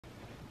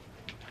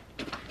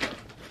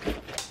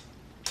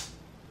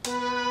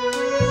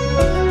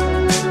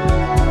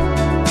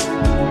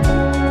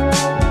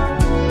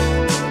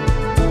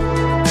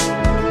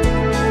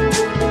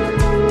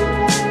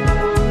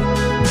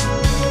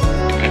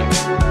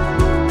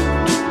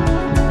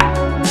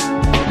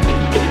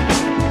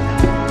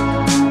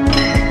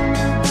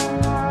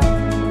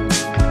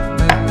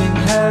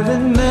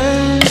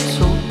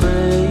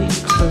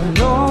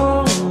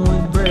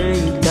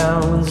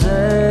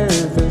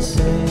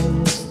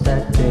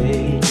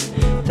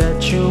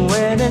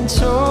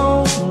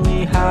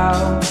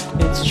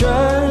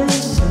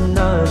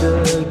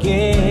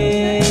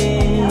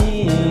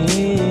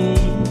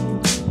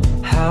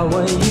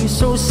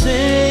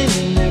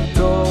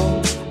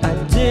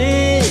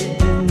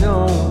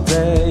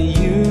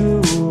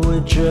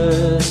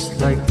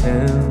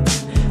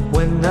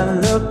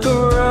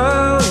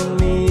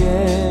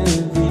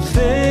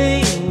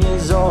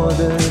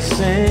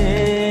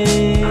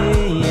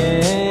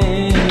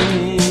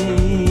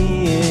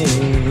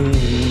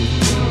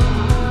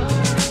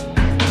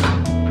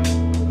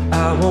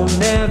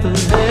Hi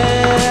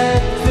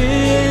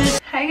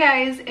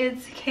guys,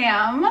 it's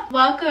Cam.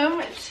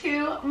 Welcome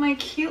to my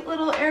cute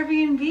little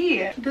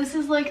Airbnb. This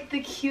is like the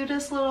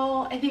cutest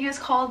little, I think it's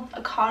called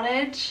a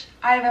cottage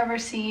I've ever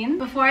seen.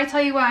 Before I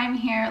tell you why I'm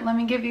here, let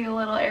me give you a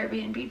little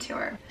Airbnb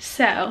tour.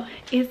 So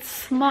it's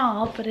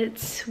small, but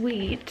it's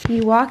sweet.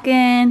 You walk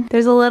in,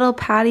 there's a little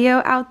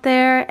patio out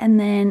there and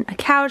then a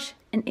couch,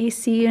 an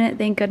AC unit,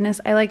 thank goodness.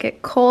 I like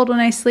it cold when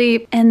I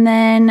sleep. And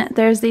then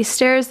there's these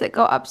stairs that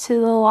go up to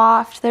the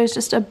loft. There's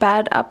just a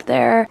bed up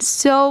there.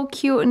 So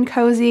cute and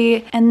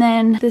cozy. And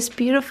then this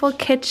beautiful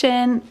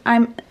kitchen.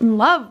 I'm in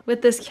love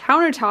with this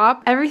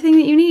countertop. Everything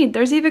that you need.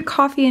 There's even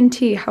coffee and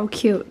tea. How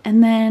cute.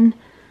 And then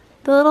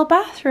the little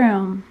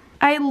bathroom.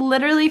 I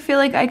literally feel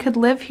like I could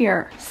live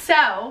here.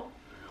 So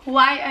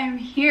why I'm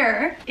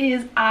here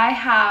is I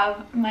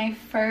have my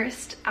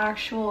first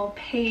actual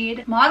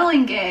paid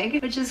modeling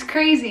gig, which is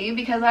crazy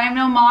because I'm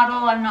no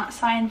model. I'm not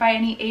signed by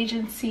any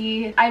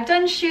agency. I've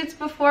done shoots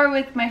before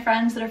with my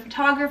friends that are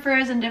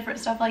photographers and different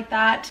stuff like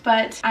that,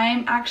 but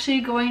I'm actually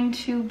going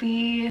to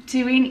be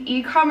doing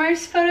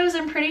e-commerce photos,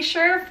 I'm pretty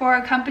sure, for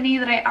a company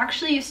that I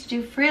actually used to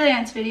do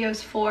freelance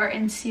videos for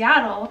in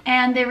Seattle.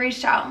 And they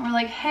reached out and were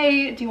like,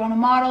 hey, do you want to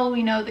model?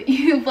 We know that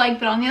you've like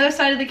been on the other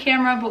side of the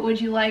camera, but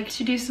would you like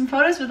to do some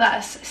photos with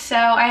us? So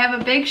I have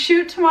a big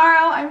shoot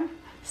tomorrow. I'm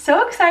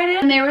so excited,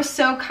 and they were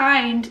so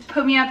kind to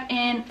put me up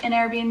in an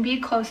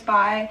Airbnb close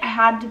by. I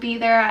had to be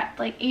there at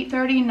like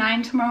 8:30,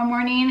 9 tomorrow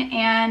morning,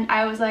 and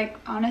I was like,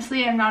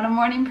 honestly, I'm not a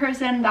morning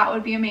person. That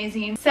would be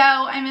amazing. So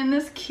I'm in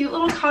this cute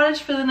little cottage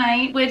for the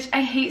night, which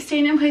I hate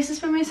staying in places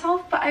by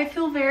myself, but I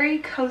feel very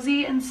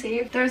cozy and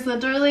safe. There's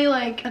literally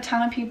like a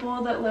ton of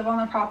people that live on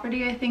the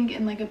property, I think,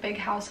 in like a big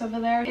house over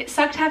there. It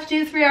sucked to have to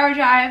do a 3-hour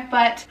drive,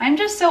 but I'm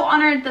just so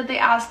honored that they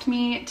asked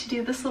me to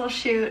do this little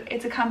shoot.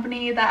 It's a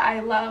company that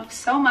I love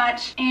so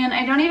much, and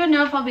I don't even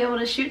know if I'll be able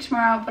to shoot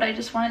tomorrow, but I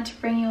just wanted to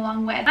bring you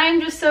along with. I'm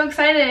just so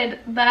excited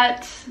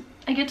that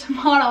I get to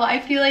model. I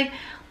feel like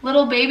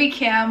little baby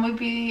Cam would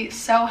be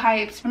so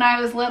hyped. When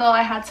I was little,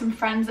 I had some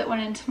friends that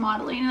went into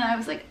modeling and I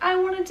was like, I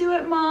want to do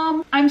it,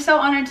 Mom. I'm so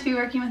honored to be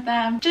working with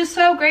them. Just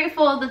so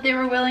grateful that they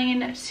were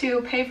willing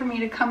to pay for me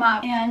to come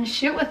up and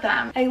shoot with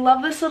them. I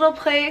love this little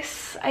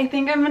place. I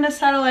think I'm gonna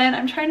settle in.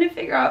 I'm trying to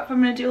figure out if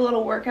I'm gonna do a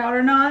little workout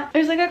or not.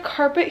 There's like a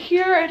carpet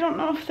here. I don't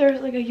know if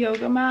there's like a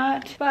yoga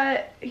mat,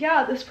 but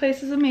yeah, this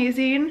place is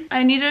amazing.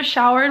 I need to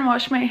shower and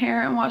wash my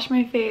hair and wash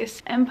my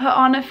face and put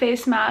on a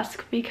face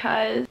mask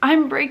because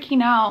I'm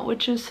breaking out,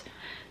 which is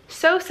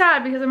so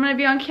sad because I'm gonna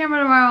be on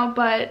camera tomorrow,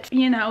 but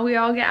you know, we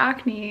all get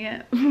acne,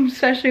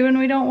 especially when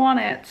we don't want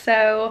it.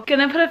 So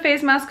gonna put a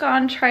face mask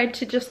on, try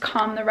to just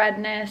calm the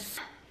redness.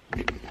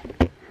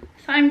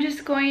 So I'm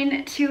just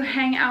going to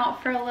hang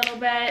out for a little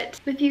bit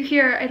with you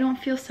here. I don't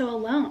feel so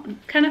alone.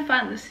 Kind of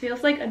fun. This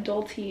feels like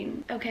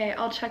adulting. Okay,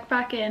 I'll check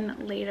back in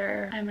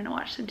later. I'm gonna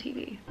watch some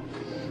TV.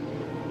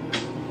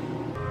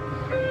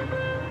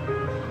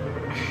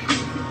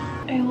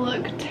 I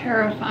look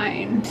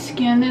terrifying.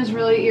 Skin is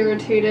really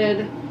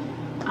irritated.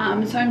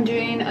 So I'm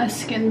doing a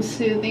skin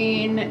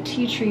soothing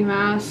tea tree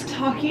mask.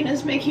 Talking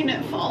is making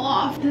it fall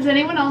off. Does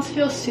anyone else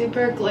feel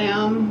super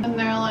glam and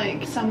they're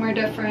like somewhere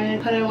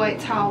different? Put a white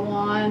towel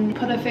on,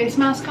 put a face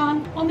mask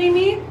on? Only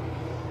me?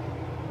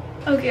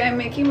 Okay, I'm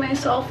making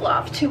myself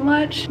laugh too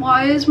much.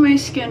 Why is my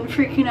skin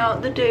freaking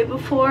out the day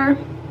before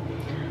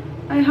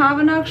I have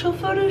an actual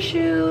photo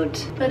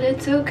shoot? But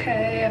it's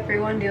okay,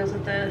 everyone deals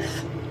with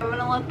this. I'm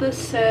gonna let this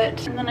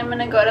sit and then I'm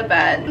gonna go to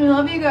bed. I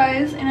love you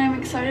guys and I'm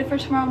excited for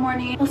tomorrow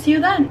morning. I'll see you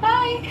then.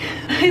 Bye.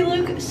 I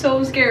look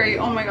so scary.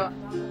 Oh my god.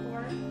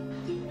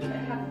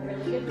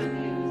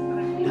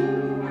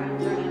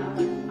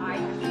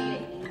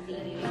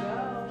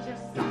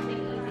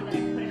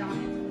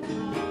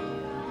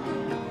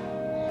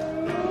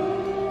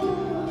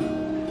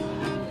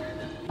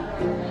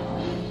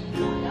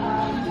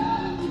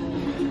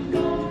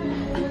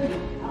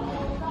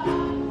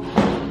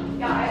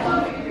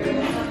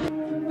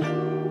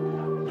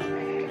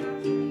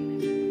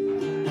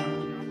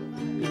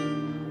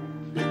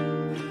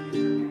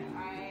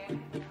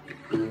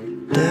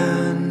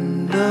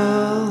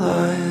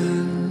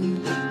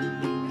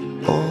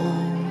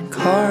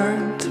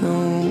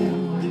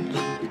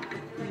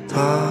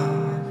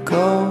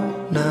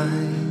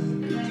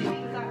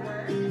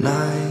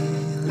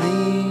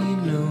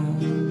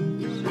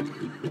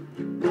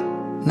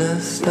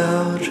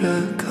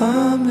 Nostalgia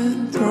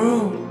coming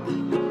through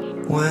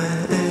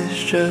when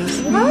it's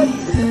just me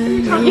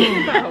and you.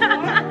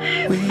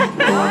 We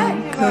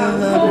think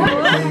of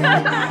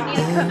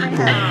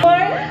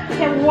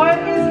everything. What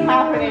is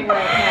happening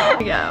right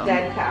now? Yeah.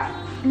 Dead cat.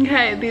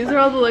 Okay, these are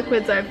all the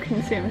liquids I've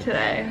consumed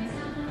today.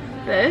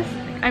 This,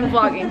 I'm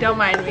vlogging, don't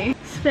mind me.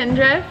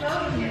 Spindrift,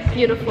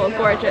 beautiful,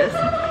 gorgeous.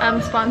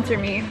 Sponsor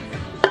me.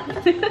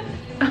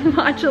 A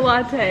matcha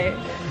latte,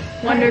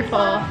 wonderful.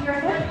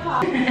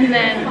 And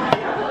then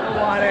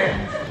water,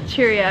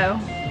 Cheerio.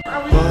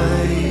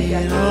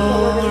 Quite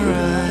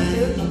alright.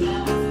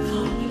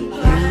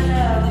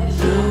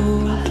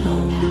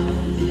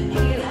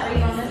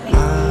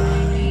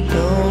 I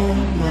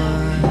don't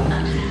mind.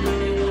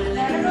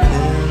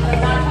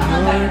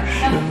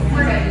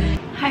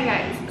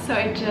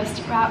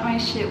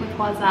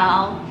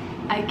 Wazelle.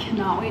 I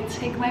cannot wait to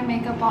take my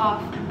makeup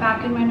off. I'm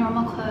back in my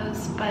normal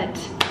clothes, but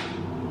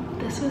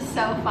this was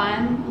so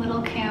fun.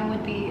 Little Cam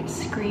would be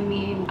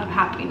screaming of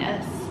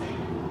happiness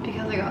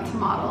because I got to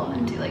model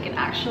and do like an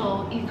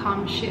actual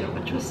e-com shoot,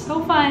 which was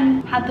so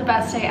fun. Had the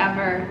best day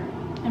ever.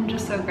 I'm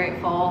just so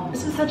grateful.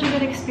 This was such a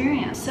good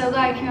experience. So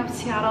glad I came up to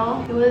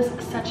Seattle. It was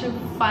such a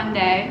fun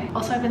day.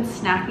 Also, I've been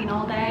snacking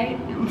all day,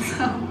 and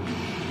so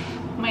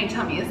my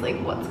tummy is like,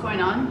 what's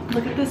going on?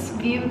 Look at this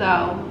view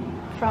though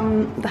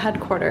from the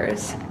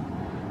headquarters.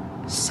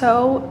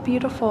 So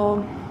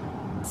beautiful.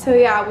 So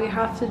yeah, we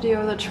have to do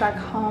the trek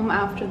home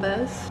after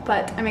this,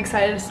 but I'm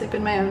excited to sleep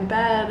in my own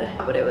bed.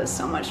 But it was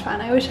so much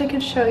fun. I wish I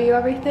could show you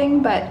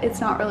everything, but it's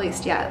not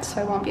released yet,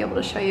 so I won't be able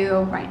to show you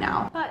right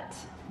now. But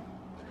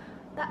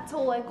that's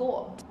all I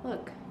got.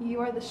 Look, you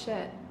are the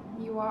shit.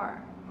 You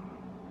are.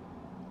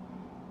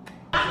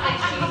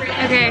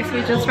 Okay, so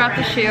we just wrapped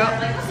the shoot.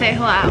 Say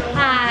hello.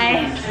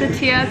 Hi.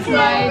 Satia to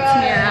my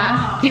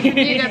Tamira. Do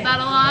you get that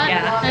a lot?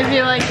 Yeah. I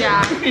feel like,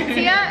 yeah.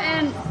 Tia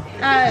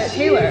and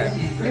Taylor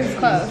is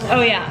close.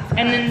 Oh yeah.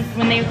 And then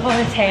when they call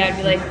her Tay, I'd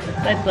be like,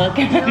 I'd look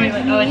and I'd be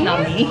like, oh, it's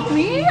not me.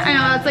 Me? I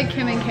know, that's like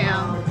Kim and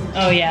Cam.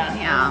 Oh yeah.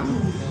 Yeah.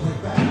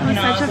 It was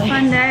such a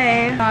fun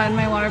day. God,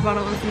 my water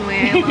bottle was in the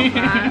way. I love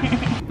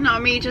that.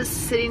 Not me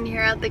just sitting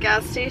here at the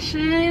gas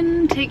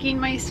station, taking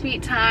my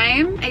sweet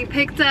time. I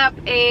picked up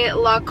a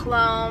La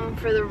Colombe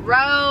for the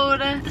road.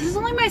 This is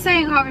only my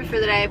second coffee for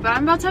the day, but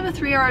I'm about to have a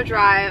 3-hour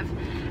drive.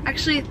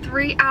 Actually, a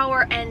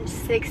 3-hour and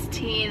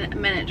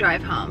 16-minute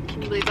drive home.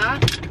 Can you believe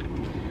that?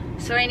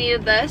 So I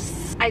needed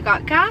this. I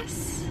got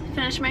gas,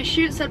 finished my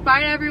shoot, said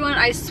bye to everyone.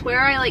 I swear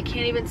I like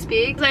can't even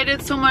speak. I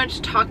did so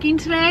much talking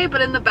today,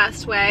 but in the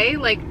best way.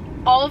 Like,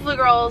 all of the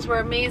girls were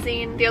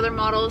amazing. The other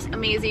models,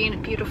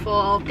 amazing,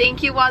 beautiful.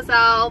 Thank you,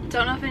 Wazelle.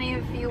 Don't know if any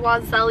of you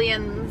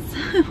Wazellians,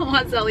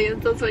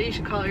 Wazellians, that's what you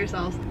should call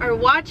yourselves, are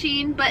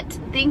watching, but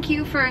thank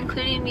you for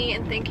including me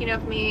and thinking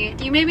of me.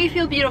 You made me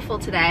feel beautiful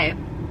today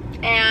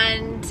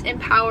and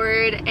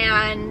empowered,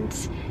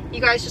 and you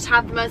guys just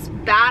have the most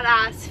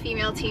badass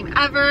female team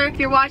ever. If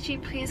you're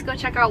watching, please go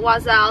check out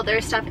Wazelle.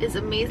 Their stuff is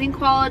amazing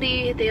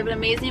quality. They have an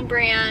amazing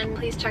brand.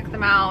 Please check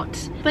them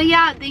out. But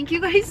yeah, thank you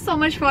guys so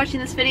much for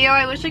watching this video.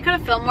 I wish I could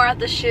have filmed more at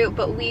the shoot,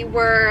 but we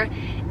were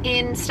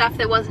in stuff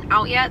that wasn't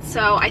out yet,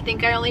 so I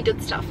think I only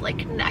did stuff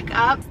like neck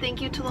up. Thank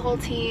you to the whole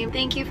team.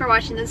 Thank you for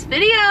watching this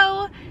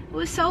video. It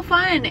was so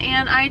fun,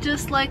 and I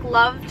just like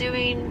love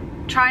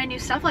trying new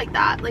stuff like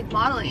that, like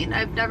modeling.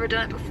 I've never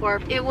done it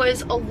before. It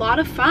was a lot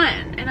of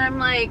fun, and I'm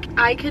like,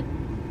 I could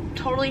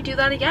totally do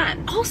that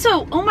again.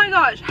 Also, oh my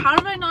gosh, how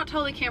did I not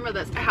tell the camera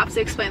this? I have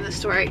to explain this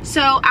story.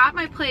 So at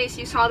my place,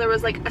 you saw there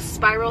was like a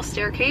spiral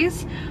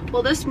staircase.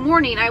 Well, this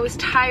morning I was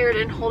tired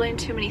and holding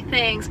too many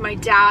things. My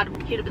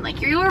dad, he'd have been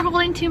like, you are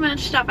holding too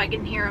much stuff. I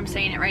can hear him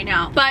saying it right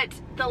now. But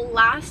the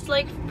last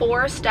like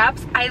 4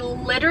 steps, I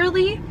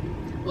literally,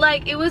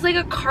 like, it was like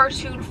a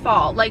cartoon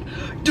fall, like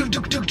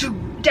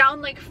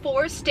down like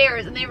 4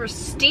 stairs, and they were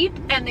steep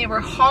and they were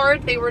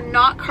hard. They were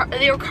not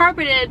they were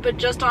carpeted, but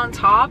just on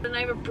top, and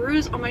I have a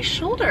bruise on my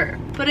shoulder.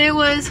 But it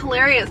was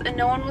hilarious, and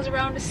no one was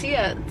around to see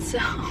it, so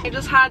I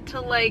just had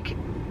to like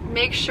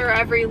make sure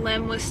every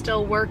limb was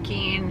still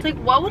working. It's like,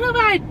 what would have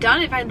I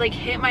done if I'd like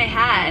hit my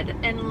head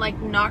and like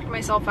knocked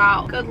myself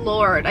out? Good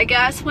lord. I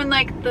guess when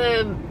like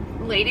the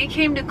lady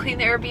came to clean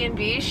the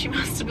Airbnb, she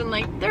must have been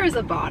like, there's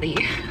a body.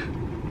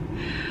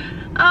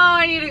 Oh,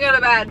 I need to go to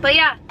bed. But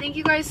yeah, thank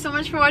you guys so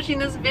much for watching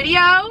this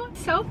video.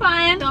 So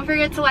fun. Don't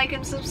forget to like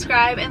and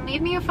subscribe, and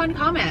leave me a fun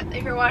comment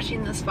if you're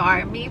watching this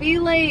far. Maybe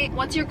like,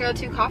 what's your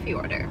go-to coffee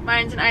order?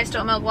 Mine's an iced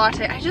oat milk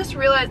latte. I just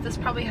realized this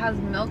probably has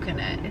milk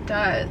in it. It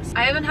does.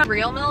 I haven't had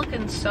real milk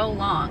in so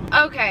long.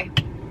 Okay,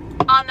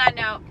 on that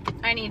note,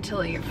 I need to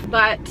leave.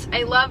 But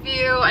I love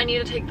you. I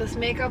need to take this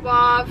makeup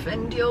off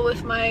and deal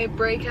with my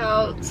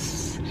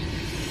breakouts.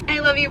 I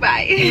love you.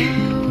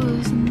 Bye.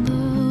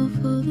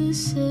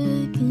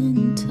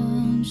 Second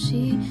time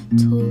she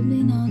told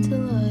me not to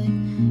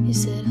lie. You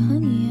said